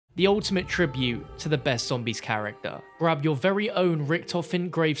The ultimate tribute to the best zombies character. Grab your very own Richtofen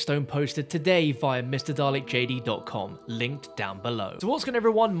gravestone posted today via MrDalekJD.com, linked down below. So what's going on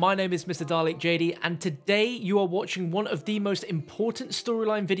everyone, my name is Mr. Dalek JD, and today you are watching one of the most important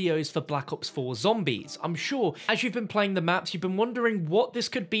storyline videos for Black Ops 4 Zombies. I'm sure, as you've been playing the maps, you've been wondering what this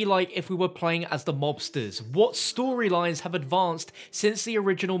could be like if we were playing as the mobsters. What storylines have advanced since the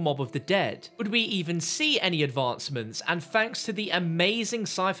original Mob of the Dead? Would we even see any advancements? And thanks to the amazing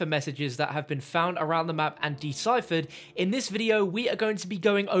cipher messages that have been found around the map and deciphered, in this video we are going to be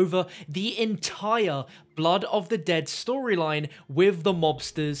going over the entire Blood of the Dead storyline with the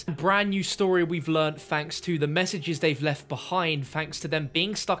mobsters. A brand new story we've learned thanks to the messages they've left behind, thanks to them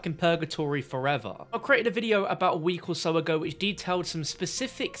being stuck in purgatory forever. I created a video about a week or so ago which detailed some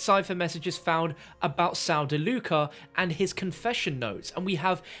specific cipher messages found about Sal DeLuca and his confession notes, and we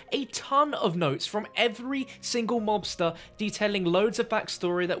have a ton of notes from every single mobster detailing loads of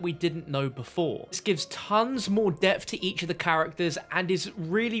backstory that we didn't know before. This gives tons more depth to each of the characters and is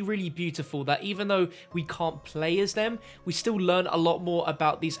really beautiful that even though we can't play as them, we still learn a lot more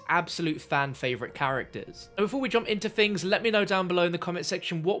about these absolute fan favorite characters. And before we jump into things, let me know down below in the comment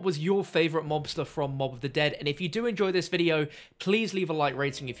section what was your favorite mobster from Mob of the Dead, and if you do enjoy this video, please leave a like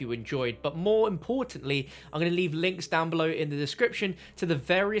rating if you enjoyed. But more importantly, I'm going to leave links down below in the description to the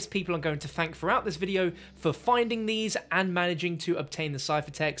various people I'm going to thank throughout this video for finding these and managing to obtain the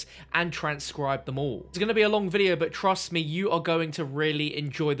ciphertexts and transcribe them all. It's going to be a long video, but trust me, you are going to really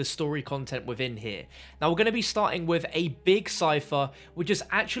enjoy the story content within here. Now we're going to be starting with a big cipher, which is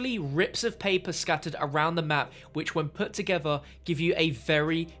actually rips of paper scattered around the map, which when put together give you a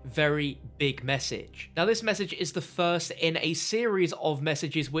very big message. Now this message is the first in a series of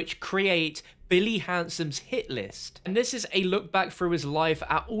messages which create Billy Handsome's hit list. And this is a look back through his life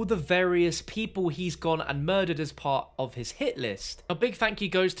at all the various people he's gone and murdered as part of his hit list. A big thank you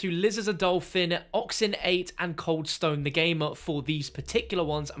goes to Lizizadolphin, Oxen8 and Coldstone the Gamer for these particular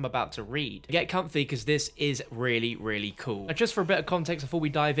ones I'm about to read. Get comfy because this is really cool. Now just for a bit of context before we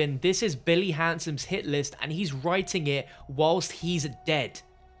dive in, this is Billy Handsome's hit list and he's writing it whilst he's dead.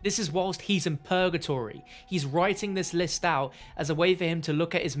 This is whilst he's in purgatory. He's writing this list out as a way for him to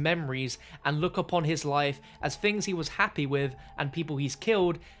look at his memories and look upon his life as things he was happy with and people he's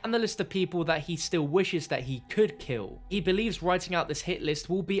killed, and the list of people that he still wishes that he could kill. He believes writing out this hit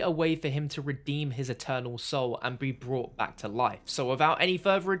list will be a way for him to redeem his eternal soul and be brought back to life. So without any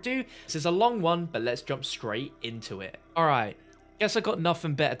further ado, this is a long one, but let's jump straight into it. Alright. Guess I got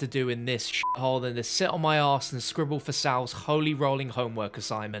nothing better to do in this shithole than to sit on my ass and scribble for Sal's holy rolling homework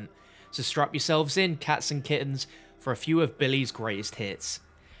assignment. So strap yourselves in, cats and kittens, for a few of Billy's greatest hits.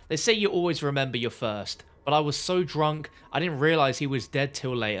 They say you always remember your first, but I was so drunk I didn't realise he was dead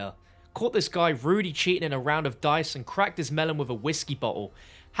till later. Caught this guy Rudy cheating in a round of dice and cracked his melon with a whiskey bottle.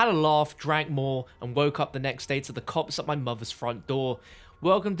 Had a laugh, drank more, and woke up the next day to the cops at my mother's front door.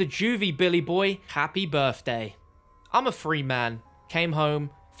 Welcome to juvie, Billy boy. Happy birthday. I'm a free man. Came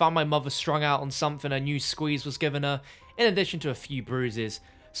home, found my mother strung out on something a new squeeze was giving her, in addition to a few bruises.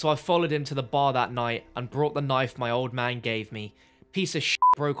 So I followed him to the bar that night and brought the knife my old man gave me. Piece of shit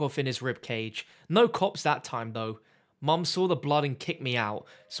broke off in his ribcage. No cops that time though. Mum saw the blood and kicked me out,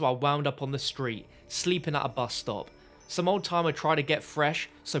 so I wound up on the street, sleeping at a bus stop. Some old timer tried to get fresh,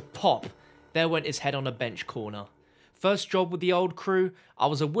 so pop, there went his head on a bench corner. First job with the old crew, I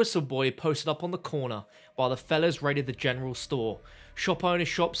was a whistle boy posted up on the corner while the fellas raided the general store. Shop owner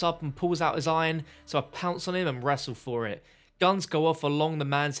shops up and pulls out his iron, so I pounce on him and wrestle for it. Guns go off along the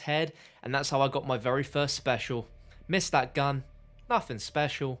man's head, and that's how I got my very first special. Missed that gun. Nothing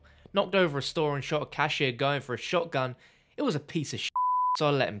special. Knocked over a store and shot a cashier going for a shotgun. It was a piece of shit, so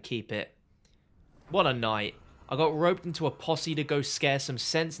I let him keep it. What a night. I got roped into a posse to go scare some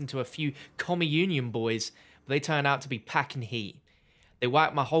sense into a few commie union boys, but they turned out to be packing heat. They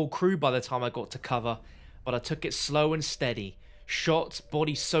whacked my whole crew by the time I got to cover, but I took it slow and steady. Shots,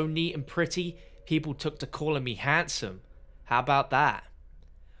 body so neat and pretty, people took to calling me handsome. How about that?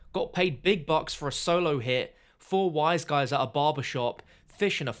 Got paid big bucks for a solo hit, 4 wise guys at a barbershop,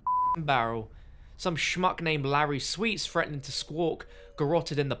 fish in a f***ing barrel. Some schmuck named Larry Sweets threatening to squawk,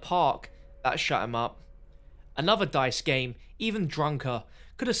 garroted in the park. That shut him up. Another dice game, even drunker.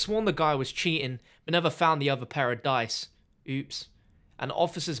 Could have sworn the guy was cheating, but never found the other pair of dice. Oops. And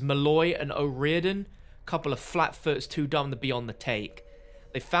officers Malloy and O'Riordan, couple of flatfoots too dumb to be on the take.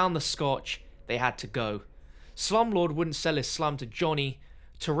 They found the scotch, they had to go. Slumlord wouldn't sell his slum to Johnny.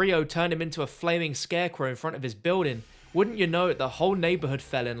 Torrio turned him into a flaming scarecrow in front of his building. Wouldn't you know it, the whole neighborhood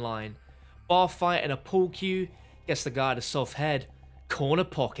fell in line. Bar fight in a pool cue, guess the guy had a soft head. Corner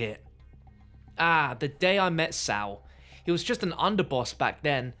pocket. Ah, the day I met Sal. He was just an underboss back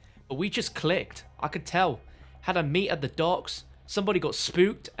then, but we just clicked. I could tell. Had a meet at the docks, somebody got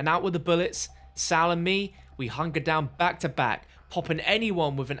spooked and out with the bullets. Sal and me, we hunkered down back to back, popping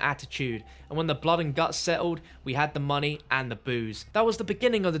anyone with an attitude, and when the blood and guts settled, we had the money and the booze. That was the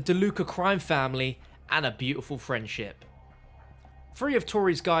beginning of the DeLuca crime family and a beautiful friendship. 3 of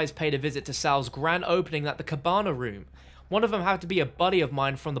Tori's guys paid a visit to Sal's grand opening at the Cabana room. One of them happened to be a buddy of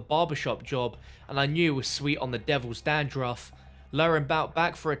mine from the barbershop job, and I knew was sweet on the devil's dandruff. Lure him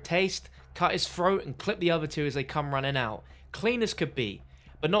back for a taste, cut his throat, and clip the other 2 as they come running out. Clean as could be,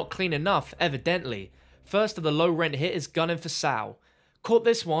 but not clean enough, evidently. First of the low-rent hitters gunning for Sal. Caught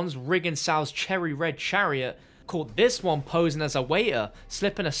this one's rigging Sal's cherry red chariot. Caught this one posing as a waiter,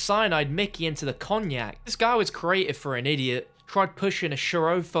 slipping a cyanide Mickey into the cognac. This guy was creative for an idiot. Tried pushing a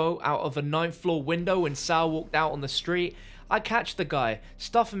Shirofo out of a 9th floor window when Sal walked out on the street. I catch the guy,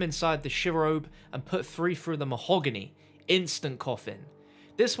 stuff him inside the Shirobe, and put 3 through the mahogany. Instant coffin.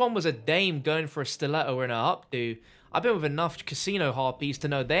 This one was a dame going for a stiletto in her updo. I've been with enough casino harpies to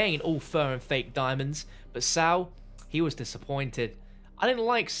know they ain't all fur and fake diamonds, but Sal, he was disappointed. I didn't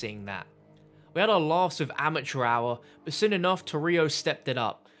like seeing that. We had our laughs with amateur hour, but soon enough Torrio stepped it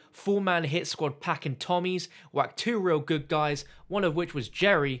up. 4-man hit squad packing Tommies, whacked 2 real good guys, one of which was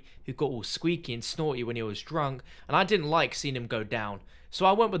Jerry, who got all squeaky and snorty when he was drunk, and I didn't like seeing him go down, so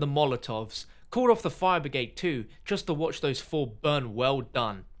I went with the Molotovs. Called off the fire brigade too, just to watch those 4 burn well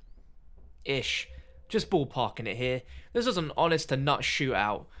done. Ish. Just ballparking it here. This was an honest to nut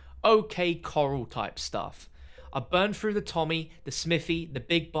shootout. Okay Coral type stuff. I burned through the Tommy, the Smithy, the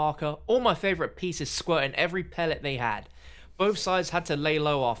Big Barker, all my favourite pieces squirting every pellet they had. Both sides had to lay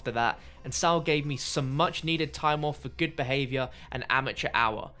low after that, and Sal gave me some much needed time off for good behaviour and amateur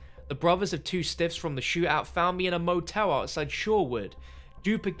hour. The brothers of 2 stiffs from the shootout found me in a motel outside Shorewood.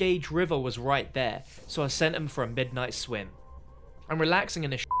 Duper Gauge River was right there, so I sent them for a midnight swim. I'm relaxing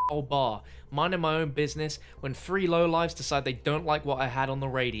in a shithole bar, minding my own business, when 3 lowlifes decide they don't like what I had on the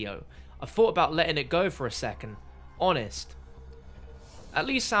radio. I thought about letting it go for a second. Honest. At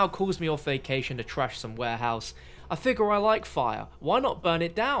least Sal calls me off vacation to trash some warehouse. I figure I like fire, why not burn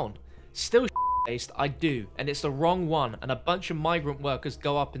it down? Still shit-faced, I do, and it's the wrong one, and a bunch of migrant workers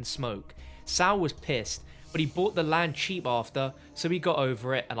go up in smoke. Sal was pissed, but he bought the land cheap after, so he got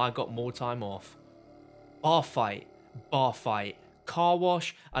over it and I got more time off. Bar fight. Bar fight. Car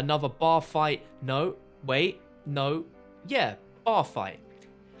wash. Another bar fight. No. Wait. No. Yeah. Bar fight.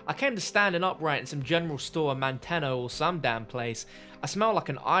 I came to standing upright in some general store in Manteno or some damn place. I smell like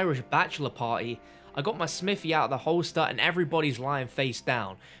an Irish bachelor party. I got my Smithy out of the holster and everybody's lying face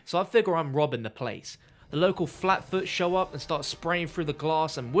down, so I figure I'm robbing the place. The local flatfoot show up and start spraying through the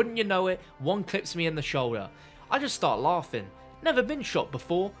glass, and wouldn't you know it, one clips me in the shoulder. I just start laughing. Never been shot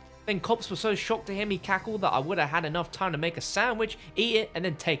before. Then cops were so shocked to hear me cackle that I would have had enough time to make a sandwich, eat it, and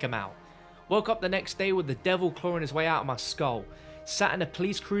then take him out. Woke up the next day with the devil clawing his way out of my skull. Sat in a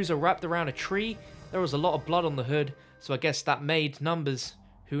police cruiser wrapped around a tree. There was a lot of blood on the hood, so I guess that made numbers.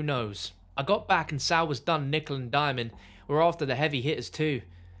 Who knows? I got back and Sal was done nickel and diming. We're after the heavy hitters too.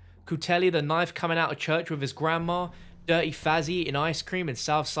 Cutelli the knife coming out of church with his grandma. Dirty Fazzy eating ice cream in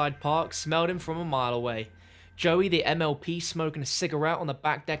Southside Park smelled him from a mile away. Joey the MLP smoking a cigarette on the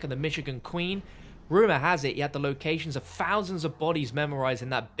back deck of the Michigan Queen. Rumour has it he had the locations of thousands of bodies memorised in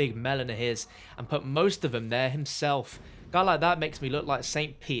that big melon of his and put most of them there himself. Guy like that makes me look like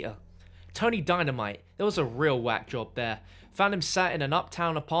St. Peter. Tony Dynamite, there was a real whack job there. Found him sat in an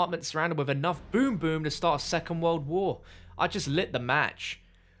uptown apartment surrounded with enough boom boom to start a Second World War. I just lit the match.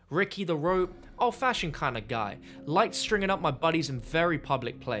 Ricky the Rope, old fashioned kind of guy. Liked stringing up my buddies in very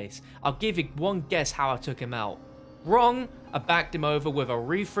public place. I'll give you one guess how I took him out. Wrong, I backed him over with a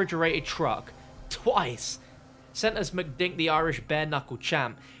refrigerated truck. Twice. Sent us McDink the Irish bare knuckle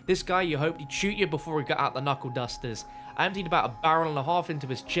champ. This guy you hoped he'd shoot you before he got out the knuckle dusters. I emptied about a barrel and a half into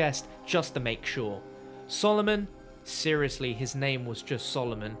his chest just to make sure. Solomon, seriously his name was just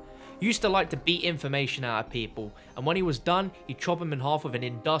Solomon, used to like to beat information out of people, and when he was done he'd chop him in half with an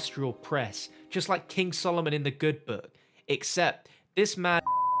industrial press, just like King Solomon in the good book. Except this man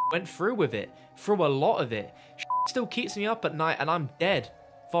went through with it, through a lot of it. Still keeps me up at night and I'm dead,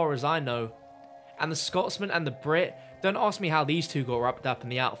 far as I know. And the Scotsman and the Brit, don't ask me how these two got wrapped up in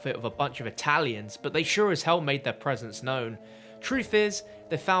the outfit of a bunch of Italians, but they sure as hell made their presence known. Truth is,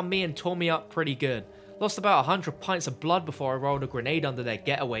 they found me and tore me up pretty good. Lost about 100 pints of blood before I rolled a grenade under their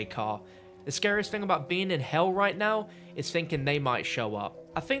getaway car. The scariest thing about being in hell right now is thinking they might show up.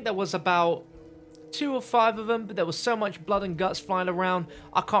 I think there was about 2 or 5 of them, but there was so much blood and guts flying around,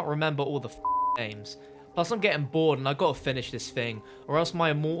 I can't remember all the names. Plus I'm getting bored and I gotta finish this thing, or else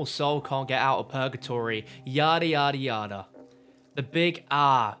my immortal soul can't get out of purgatory, yada yada yada. The big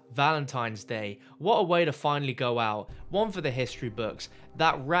Valentine's Day. What a way to finally go out. One for the history books.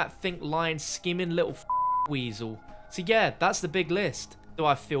 That rat think lion scheming little weasel. So yeah, that's the big list. Do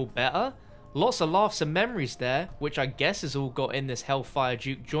I feel better? Lots of laughs and memories there, which I guess is all got in this Hellfire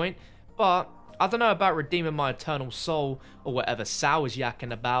Duke joint, but I don't know about redeeming my eternal soul or whatever Sal was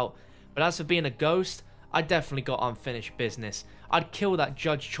yakking about. But as for being a ghost, I definitely got unfinished business. I'd kill that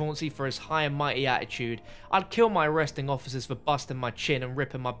Judge Chauncey for his high and mighty attitude. I'd kill my arresting officers for busting my chin and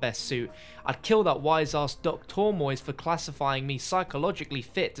ripping my best suit. I'd kill that wise-ass Doc Tormoise for classifying me psychologically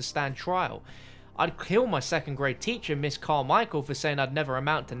fit to stand trial. I'd kill my second grade teacher, Miss Carmichael, for saying I'd never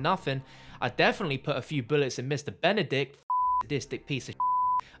amount to nothing. I'd definitely put a few bullets in Mr. Benedict, sadistic piece of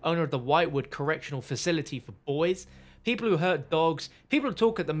owner of the Whitewood Correctional Facility for boys. People who hurt dogs, people who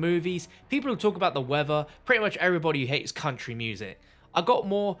talk at the movies, people who talk about the weather, pretty much everybody who hates country music. I got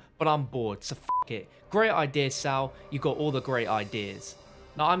more, but I'm bored, so f*** it. Great idea, Sal. You got all the great ideas.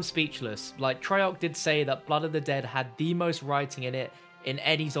 Now, I'm speechless. Like, Treyarch did say that Blood of the Dead had the most writing in it in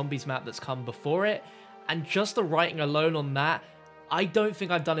any zombies map that's come before it, and just the writing alone on that, I don't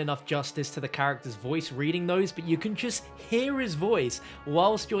think I've done enough justice to the character's voice reading those, but you can just hear his voice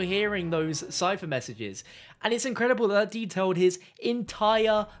whilst you're hearing those cipher messages. And it's incredible that detailed his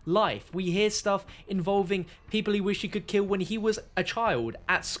entire life. We hear stuff involving people he wished he could kill when he was a child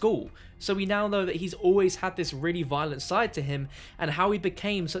at school. So we now know that he's always had this really violent side to him, and how he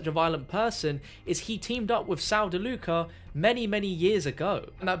became such a violent person is he teamed up with Sal DeLuca many years ago.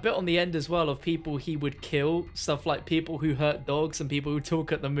 And that bit on the end as well of people he would kill, stuff like people who hurt dogs and people who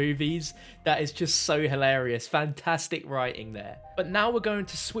talk at the movies, that is just so hilarious. Fantastic writing there. But now we're going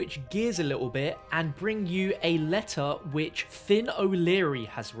to switch gears a little bit and bring you a letter which Finn O'Leary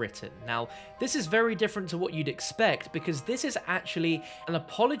has written. Now, this is very different to what you'd expect, because this is actually an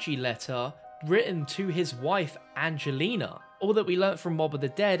apology letter written to his wife Angelina. All that we learnt from Mob of the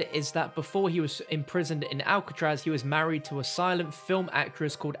Dead is that before he was imprisoned in Alcatraz, he was married to a silent film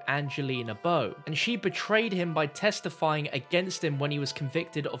actress called Angelina Bow, and she betrayed him by testifying against him when he was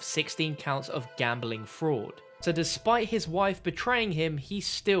convicted of 16 counts of gambling fraud. So despite his wife betraying him, he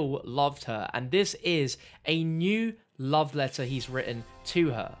still loved her, and this is a new love letter he's written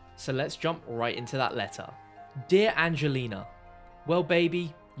to her. So let's jump right into that letter. Dear Angelina, well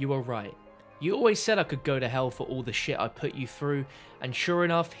baby, you were right. You always said I could go to hell for all the shit I put you through, and sure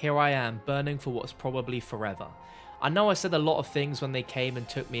enough, here I am, burning for what's probably forever. I know I said a lot of things when they came and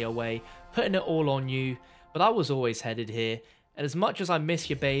took me away, putting it all on you, but I was always headed here, and as much as I miss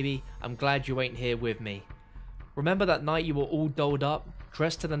you baby, I'm glad you ain't here with me. Remember that night you were all dolled up,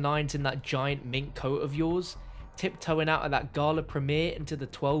 dressed to the nines in that giant mink coat of yours? Tiptoeing out of that gala premiere into the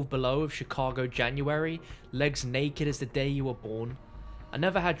 12 below of Chicago January, legs naked as the day you were born? I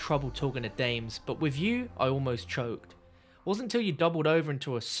never had trouble talking to dames, but with you, I almost choked. Wasn't until you doubled over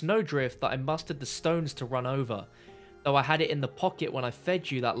into a snowdrift that I mustered the stones to run over. Though I had it in the pocket when I fed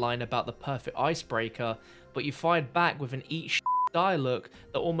you that line about the perfect icebreaker, but you fired back with an eat shit die look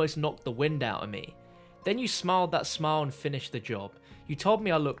that almost knocked the wind out of me. Then you smiled that smile and finished the job. You told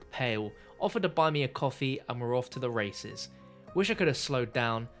me I looked pale, offered to buy me a coffee, and we're off to the races. Wish I could have slowed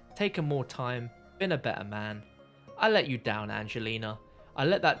down, taken more time, been a better man. I let you down, Angelina. I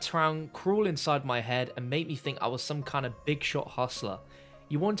let that town crawl inside my head and make me think I was some kind of big shot hustler.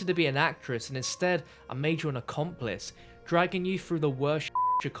 You wanted to be an actress, and instead I made you an accomplice, dragging you through the worst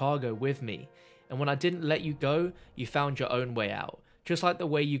Chicago with me. And when I didn't let you go, you found your own way out, just like the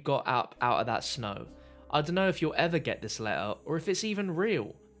way you got up out of that snow. I don't know if you'll ever get this letter, or if it's even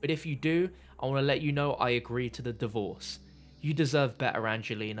real, but if you do, I want to let you know I agree to the divorce. You deserve better,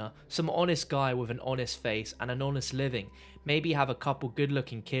 Angelina. Some honest guy with an honest face and an honest living. Maybe have a couple good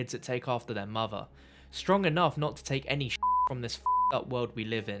looking kids that take after their mother. Strong enough not to take any shit from this f***ed up world we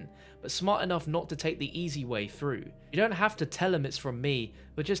live in, but smart enough not to take the easy way through. You don't have to tell him it's from me,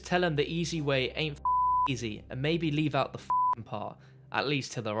 but just tell him the easy way ain't easy, and maybe leave out the f***ing part, at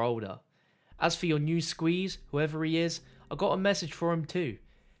least till they're older. As for your new squeeze, whoever he is, I got a message for him too.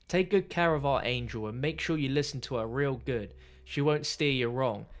 Take good care of our angel and make sure you listen to her real good. She won't steer you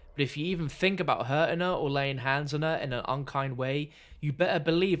wrong, but if you even think about hurting her or laying hands on her in an unkind way, you better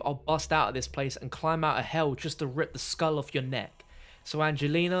believe I'll bust out of this place and climb out of hell just to rip the skull off your neck. So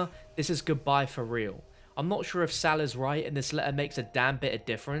Angelina, this is goodbye for real. I'm not sure if Sal is right and this letter makes a damn bit of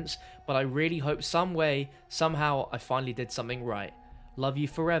difference, but I really hope some way, somehow I finally did something right. Love you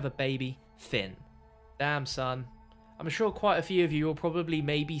forever, baby. Finn. Damn, son. I'm sure quite a few of you will probably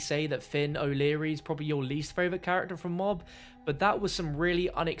maybe say that Finn O'Leary is probably your least favourite character from Mob, but that was some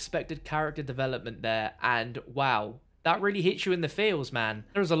really unexpected character development there, and wow, that really hits you in the feels, man.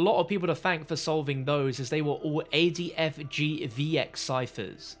 There's a lot of people to thank for solving those, as they were all ADFGVX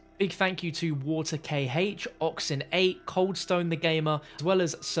ciphers. Big thank you to waterkh, Oxen8, Coldstone the Gamer, as well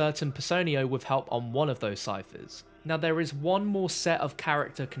as certainpersonio with help on one of those ciphers. Now there is one more set of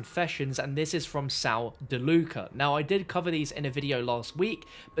character confessions, and this is from Sal DeLuca. Now I did cover these in a video last week,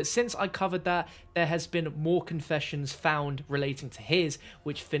 but since I covered that, there has been more confessions found relating to his,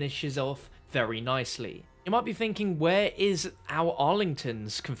 which finishes off very nicely. You might be thinking, where is our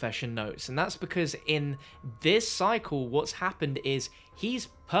Arlington's confession notes? And that's because in this cycle, what's happened is he's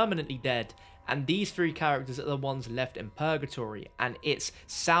permanently dead, and these three characters are the ones left in purgatory, and it's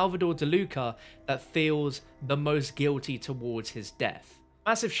Salvador DeLuca that feels the most guilty towards his death.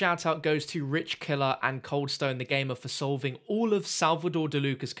 Massive shout out goes to RichKiller and Coldstone the Gamer for solving all of Salvador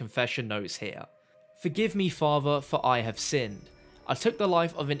DeLuca's confession notes here. Forgive me, Father, for I have sinned. I took the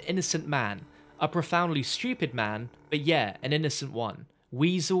life of an innocent man, a profoundly stupid man, but yeah, an innocent one.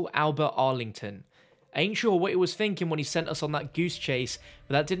 Weasel Albert Arlington. I ain't sure what he was thinking when he sent us on that goose chase,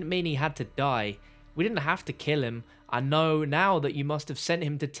 but that didn't mean he had to die. We didn't have to kill him. I know now that you must have sent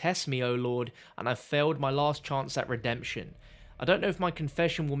him to test me, O Lord, and I failed my last chance at redemption. I don't know if my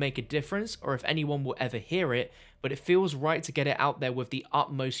confession will make a difference or if anyone will ever hear it, but it feels right to get it out there with the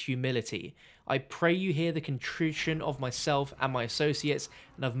utmost humility. I pray you hear the contrition of myself and my associates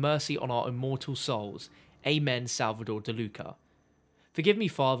and have mercy on our immortal souls. Amen, Salvador DeLuca. Forgive me,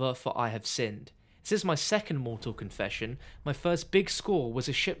 Father, for I have sinned. This is my second mortal confession. My first big score was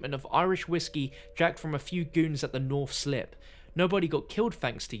a shipment of Irish whiskey jacked from a few goons at the North Slip. Nobody got killed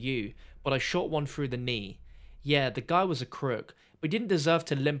thanks to you, but I shot one through the knee. Yeah, the guy was a crook, but he didn't deserve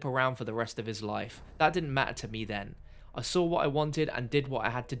to limp around for the rest of his life. That didn't matter to me then. I saw what I wanted and did what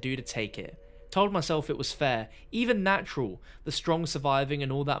I had to do to take it. Told myself it was fair, even natural, the strong surviving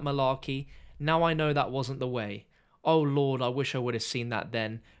and all that malarkey. Now I know that wasn't the way. Oh Lord, I wish I would have seen that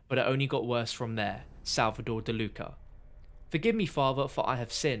then, but it only got worse from there. Salvador DeLuca. Forgive me, Father, for I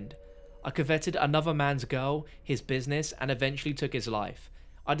have sinned. I coveted another man's girl, his business, and eventually took his life.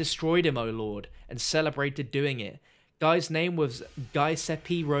 I destroyed him, O Lord, and celebrated doing it. Guy's name was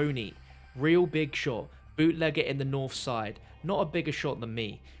Giuseppe Roni. Real big shot, bootlegger in the north side, not a bigger shot than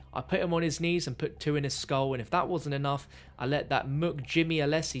me. I put him on his knees and put two in his skull, and if that wasn't enough, I let that mook Jimmy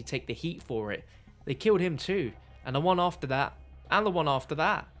Alessi take the heat for it. They killed him too, and the one after that, and the one after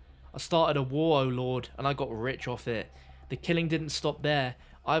that. I started a war, O Lord, and I got rich off it. The killing didn't stop there,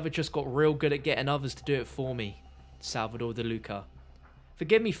 I either just got real good at getting others to do it for me. Salvador DeLuca.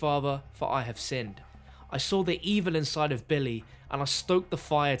 Forgive me, Father, for I have sinned. I saw the evil inside of Billy, and I stoked the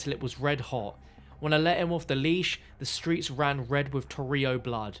fire till it was red hot. When I let him off the leash, the streets ran red with Torrio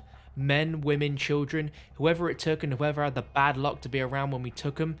blood. Men, women, children, whoever it took and whoever had the bad luck to be around when we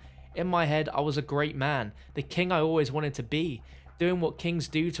took him. In my head, I was a great man, the king I always wanted to be, doing what kings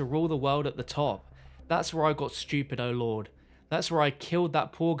do to rule the world at the top. That's where I got stupid, O Lord. That's where I killed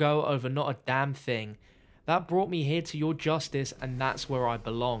that poor girl over not a damn thing. That brought me here to your justice, and that's where I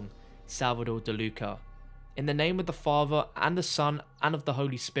belong. Salvador DeLuca. In the name of the Father, and the Son, and of the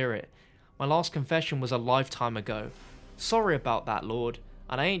Holy Spirit. My last confession was a lifetime ago. Sorry about that, Lord.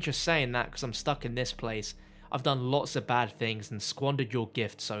 And I ain't just saying that because I'm stuck in this place. I've done lots of bad things and squandered your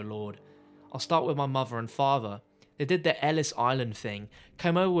gifts, O Lord. I'll start with my mother and father. They did the Ellis Island thing.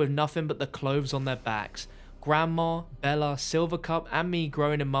 Came over with nothing but the clothes on their backs. Grandma, Bella, Silvercup, and me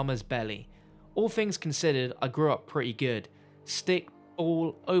growing in Mama's belly. All things considered, I grew up pretty good. Stick,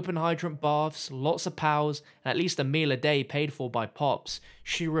 ball, open hydrant baths, lots of pals, and at least a meal a day paid for by Pops,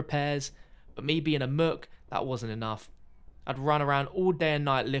 shoe repairs. But me being a mook, that wasn't enough. I'd run around all day and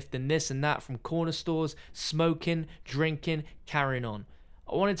night lifting this and that from corner stores, smoking, drinking, carrying on.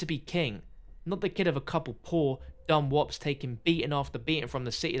 I wanted to be king, not the kid of a couple poor, dumb wops taking beating after beating from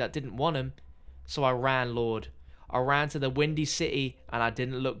the city that didn't want him. So I ran, Lord. I ran to the windy city and I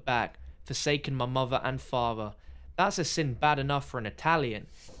didn't look back, forsaking my mother and father. That's a sin bad enough for an Italian,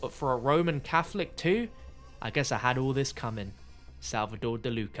 but for a Roman Catholic too? I guess I had all this coming. Salvador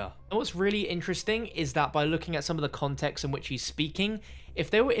DeLuca. And what's really interesting is that by looking at some of the context in which he's speaking, if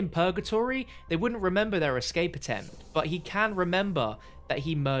they were in purgatory, they wouldn't remember their escape attempt, but he can remember that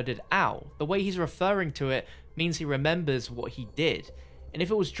he murdered Al. The way he's referring to it means he remembers what he did. And if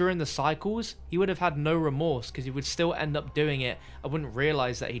it was during the cycles, he would have had no remorse because he would still end up doing it and wouldn't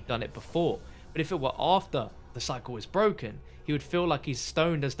realize that he'd done it before. But if it were after the cycle was broken, he would feel like he's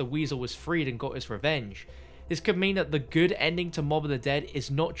stoned as the weasel was freed and got his revenge. This could mean that the good ending to Mob of the Dead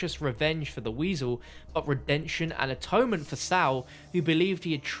is not just revenge for the Weasel, but redemption and atonement for Sal, who believed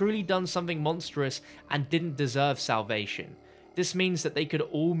he had truly done something monstrous and didn't deserve salvation. This means that they could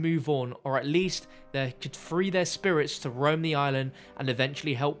all move on, or at least they could free their spirits to roam the island and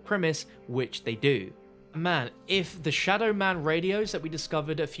eventually help Primus, which they do. Man, if the Shadow Man radios that we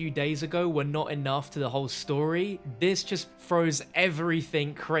discovered a few days ago were not enough to the whole story, this just throws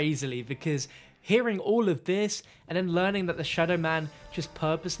everything crazily, because hearing all of this and then learning that the Shadow Man just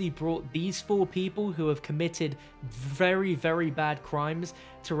purposely brought these 4 people who have committed very, very bad crimes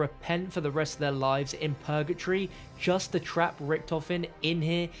to repent for the rest of their lives in purgatory just to trap Richtofen in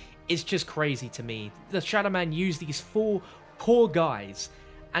here is just crazy to me. The Shadow Man used these 4 poor guys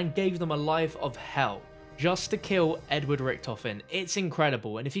and gave them a life of hell just to kill Edward Richtofen. It's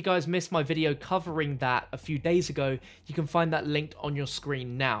incredible, and if you guys missed my video covering that a few days ago, you can find that linked on your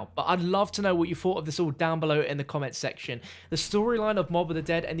screen now. But I'd love to know what you thought of this all down below in the comments section. The storyline of Mob of the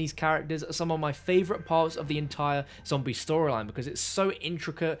Dead and these characters are some of my favourite parts of the entire zombie storyline, because it's so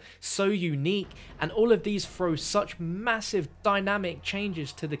intricate, so unique, and all of these throw such massive dynamic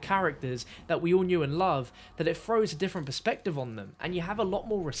changes to the characters that we all knew and love, that it throws a different perspective on them, and you have a lot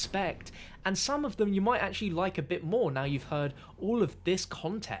more respect, and some of them you might actually like a bit more now you've heard all of this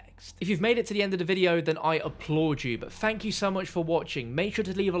context. If you've made it to the end of the video, then I applaud you, but thank you so much for watching. Make sure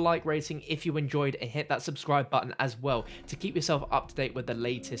to leave a like rating if you enjoyed and hit that subscribe button as well to keep yourself up to date with the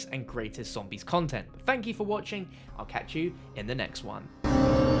latest and greatest zombies content. But thank you for watching. I'll catch you in the next one.